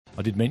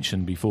I did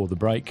mention before the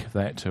break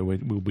that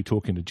we'll be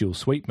talking to Jill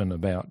Sweatman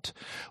about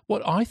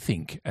what I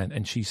think,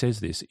 and she says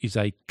this, is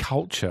a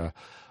culture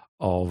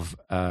of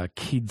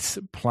kids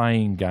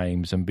playing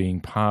games and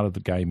being part of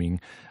the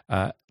gaming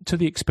to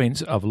the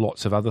expense of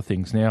lots of other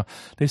things. Now,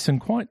 there's some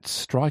quite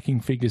striking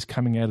figures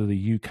coming out of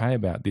the UK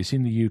about this.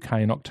 In the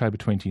UK in October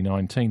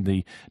 2019,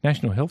 the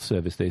National Health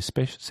Service there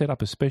set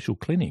up a special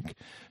clinic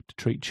to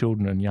treat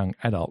children and young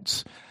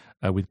adults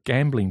with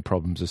gambling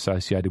problems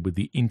associated with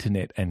the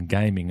internet and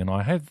gaming. And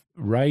I have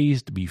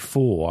raised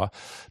before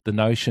the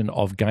notion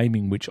of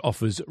gaming which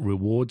offers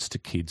rewards to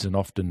kids and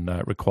often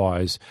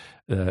requires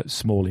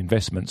small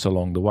investments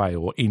along the way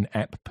or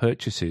in-app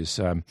purchases.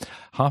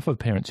 Half of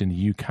parents in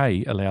the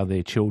UK allow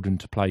their children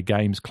to play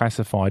games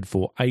classified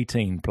for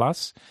 18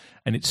 plus,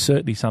 and it's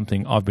certainly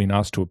something I've been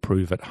asked to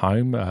approve at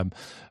home.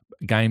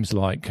 Games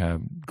like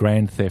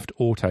Grand Theft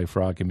Auto,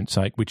 for argument's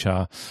sake, which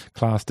are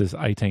classed as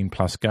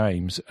 18-plus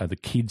games, the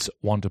kids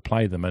want to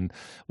play them. And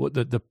what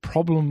the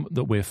problem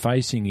that we're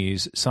facing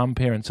is some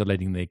parents are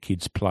letting their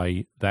kids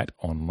play that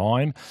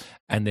online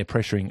and they're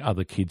pressuring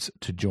other kids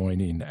to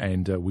join in.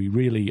 And we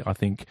really, I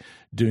think,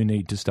 do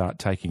need to start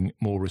taking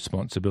more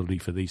responsibility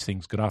for these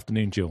things. Good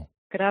afternoon, Jill.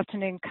 Good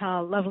afternoon,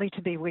 Carl. Lovely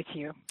to be with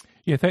you.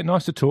 Yeah,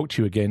 nice to talk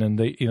to you again. And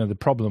the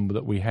problem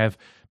that we have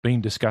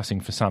been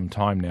discussing for some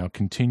time now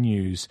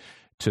continues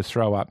to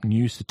throw up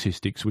new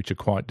statistics which are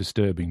quite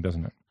disturbing,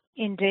 doesn't it?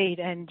 Indeed,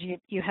 and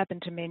you happen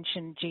to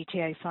mention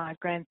GTA 5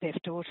 Grand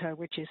Theft Auto,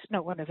 which is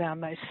not one of our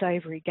most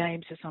savoury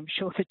games, as I'm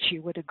sure that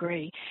you would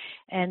agree.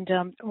 And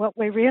what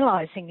we're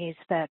realising is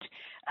that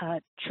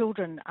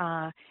children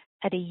are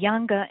at a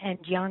younger and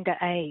younger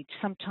age,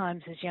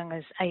 sometimes as young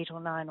as 8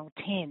 or 9 or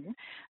 10,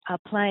 are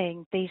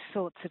playing these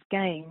sorts of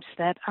games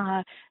that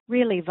are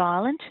really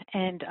violent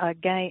and are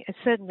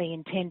certainly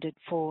intended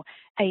for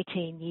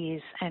 18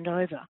 years and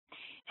over.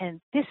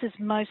 And this is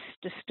most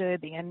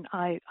disturbing, and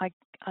I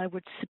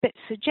would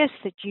suggest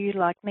that you,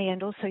 like me,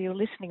 and also your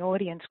listening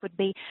audience, would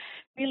be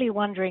really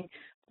wondering,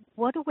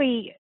 what are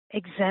we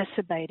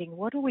exacerbating?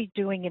 What are we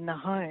doing in the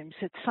homes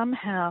that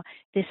somehow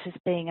this is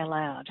being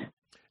allowed?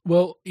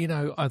 Well,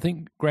 I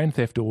think Grand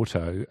Theft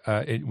Auto,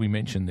 we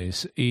mentioned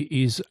this,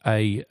 is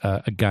a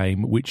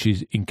game which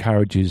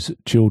encourages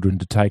children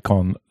to take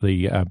on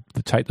the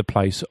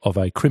place of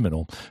a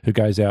criminal who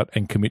goes out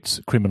and commits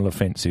criminal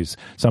offences.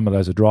 Some of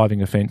those are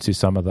driving offences,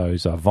 some of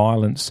those are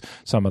violence,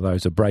 some of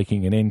those are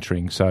breaking and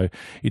entering. So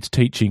it's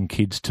teaching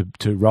kids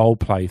to role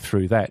play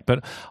through that.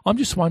 But I'm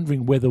just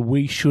wondering whether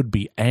we should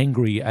be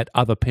angry at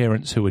other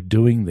parents who are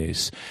doing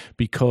this,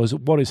 because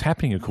what is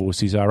happening, of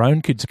course, is our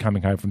own kids are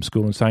coming home from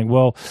school and saying,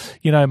 well,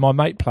 my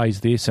mate plays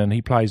this and he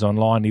plays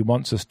online, he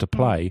wants us to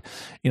play.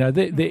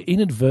 They're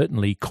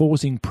inadvertently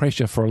causing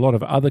pressure for a lot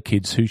of other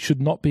kids who should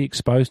not be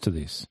exposed to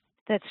this.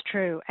 That's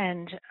true,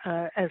 and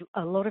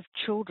a lot of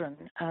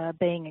children are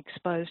being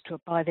exposed to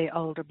it by their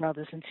older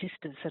brothers and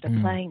sisters that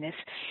are playing this.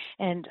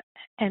 And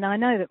I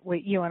know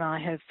that you and I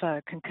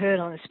have concurred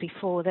on this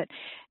before, that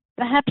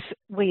perhaps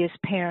we as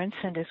parents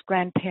and as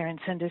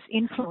grandparents and as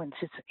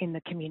influencers in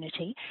the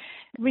community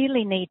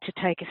really need to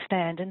take a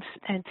stand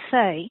and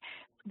say,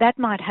 that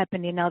might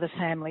happen in other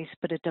families,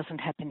 but it doesn't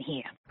happen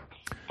here.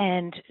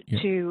 And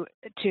to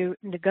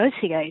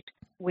negotiate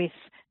with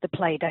the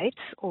play dates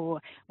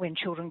or when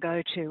children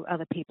go to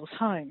other people's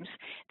homes,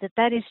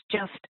 that is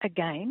just a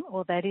game,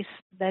 or that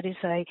is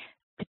a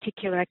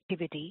particular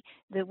activity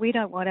that we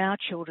don't want our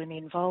children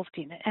involved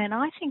in. And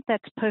I think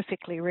that's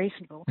perfectly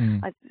reasonable.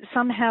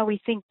 Somehow we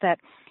think that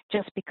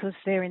just because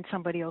they're in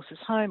somebody else's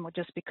home, or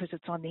just because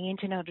it's on the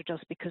internet, or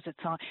just because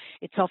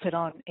it's offered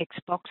on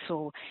Xbox,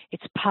 or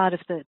it's part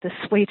of the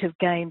suite of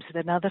games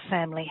that another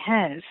family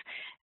has,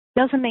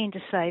 doesn't mean to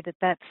say that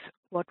that's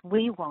what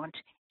we want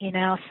in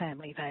our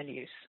family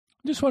values.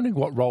 I'm just wondering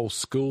what role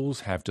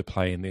schools have to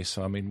play in this.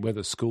 I mean,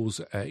 whether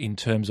schools, in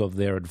terms of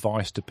their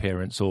advice to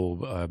parents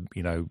or,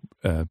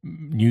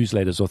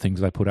 newsletters or things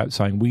they put out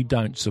saying, we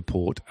don't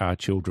support our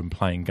children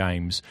playing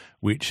games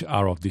which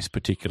are of this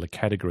particular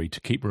category,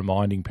 to keep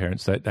reminding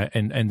parents that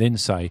and then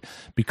say,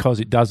 because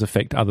it does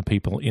affect other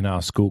people in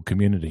our school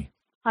community.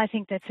 I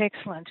think that's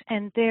excellent.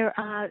 And there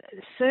are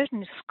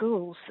certain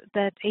schools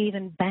that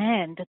even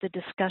banned the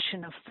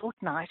discussion of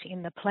Fortnite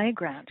in the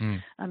playground.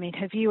 I mean,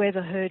 have you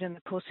ever heard in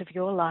the course of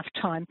your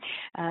lifetime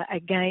a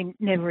game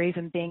never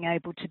even being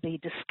able to be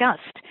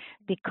discussed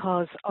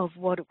because of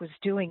what it was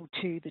doing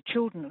to the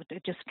children,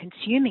 just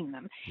consuming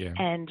them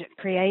and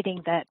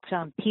creating that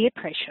peer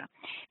pressure?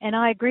 And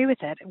I agree with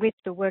that. With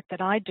the work that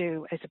I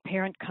do as a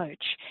parent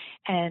coach,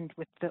 and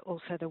with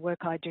also the work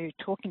I do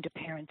talking to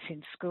parents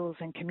in schools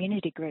and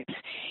community groups,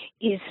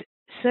 is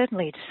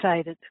certainly to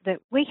say that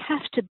we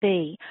have to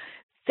be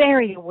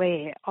very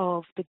aware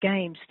of the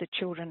games that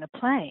children are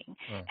playing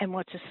and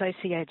what's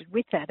associated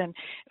with that. And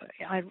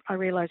I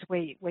realise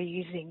we're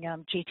using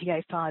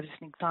GTA 5 as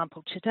an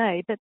example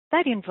today, but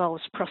that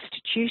involves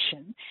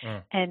prostitution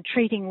and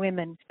treating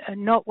women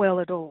not well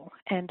at all.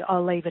 And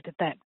I'll leave it at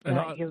that.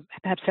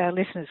 Perhaps our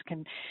listeners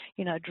can,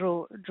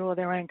 draw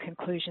their own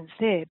conclusions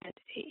there. But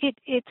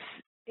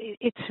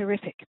it's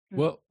horrific.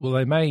 Well,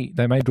 they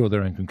may draw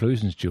their own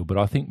conclusions, Jill, but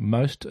I think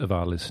most of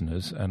our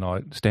listeners, and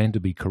I stand to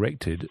be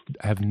corrected,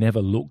 have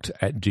never looked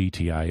at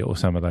GTA or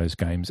some of those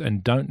games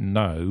and don't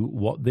know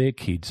what their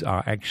kids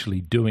are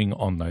actually doing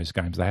on those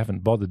games. They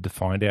haven't bothered to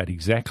find out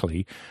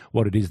exactly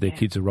what it is their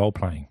kids are role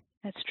playing.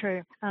 That's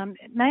true.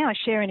 May I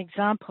share an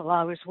example?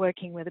 I was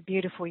working with a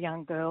beautiful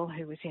young girl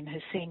who was in her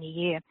senior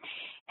year,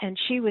 and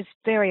she was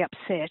very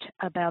upset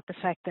about the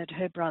fact that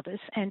her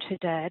brothers and her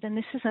dad, and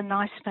this is a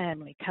nice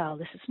family, Carl.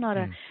 This is not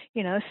a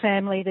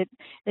family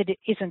that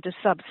isn't a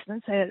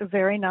substance, a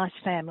very nice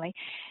family.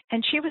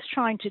 And she was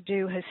trying to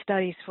do her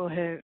studies for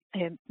her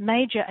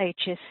major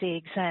HSC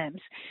exams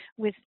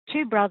with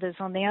two brothers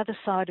on the other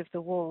side of the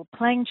wall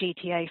playing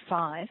GTA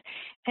 5,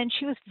 and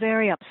she was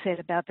very upset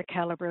about the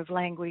calibre of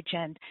language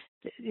and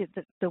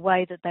the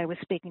way that they were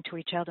speaking to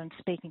each other and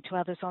speaking to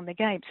others on the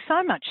game.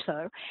 So much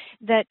so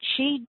that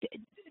she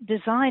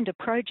designed a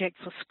project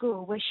for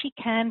school where she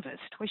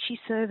canvassed, where she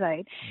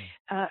surveyed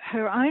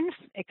her own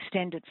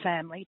extended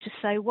family to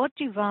say, what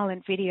do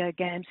violent video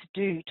games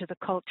do to the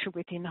culture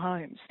within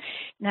homes?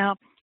 Now,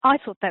 I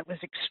thought that was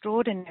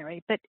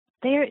extraordinary, but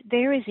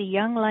there is a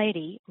young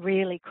lady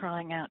really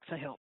crying out for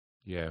help.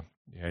 Yeah,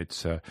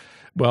 it's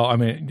well, I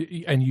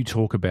mean, and you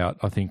talk about,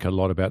 I think, a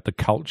lot about the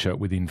culture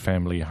within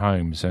family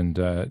homes and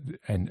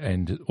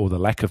or the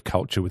lack of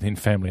culture within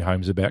family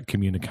homes about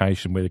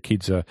communication, where the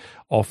kids are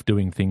off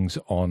doing things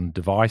on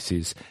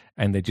devices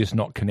and they're just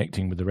not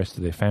connecting with the rest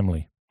of their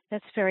family.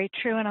 That's very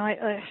true, and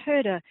I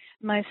heard a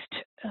most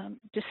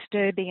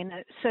disturbing and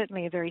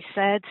certainly a very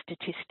sad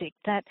statistic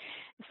that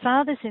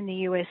fathers in the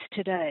US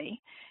today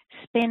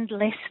spend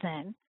less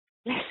than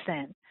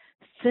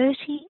 30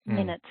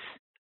 minutes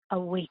a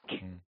week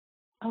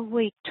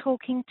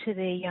talking to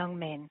their young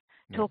men,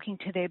 talking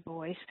to their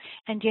boys,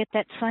 and yet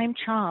that same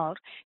child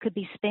could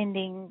be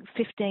spending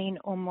 15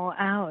 or more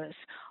hours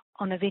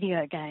on a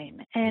video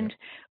game. And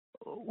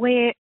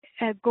where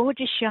our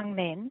gorgeous young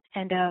men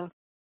and our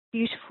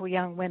beautiful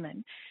young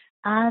women,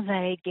 are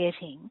they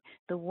getting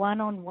the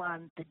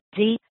one-on-one, the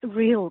deep,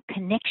 real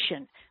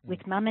connection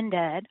with mum and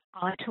dad,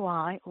 eye to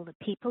eye, or the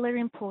people that are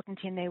important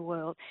in their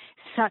world,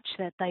 such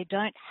that they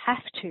don't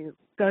have to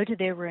go to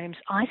their rooms,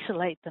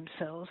 isolate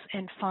themselves,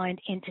 and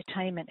find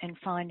entertainment and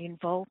find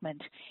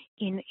involvement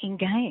in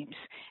games?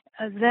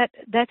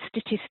 That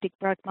statistic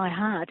broke my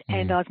heart,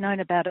 and I've known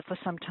about it for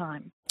some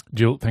time.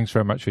 Jill, thanks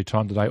very much for your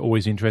time today.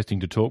 Always interesting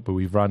to talk, but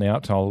we've run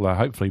out.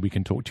 Hopefully we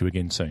can talk to you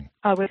again soon.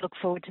 I will look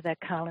forward to that,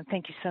 Carl, and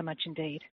thank you so much indeed.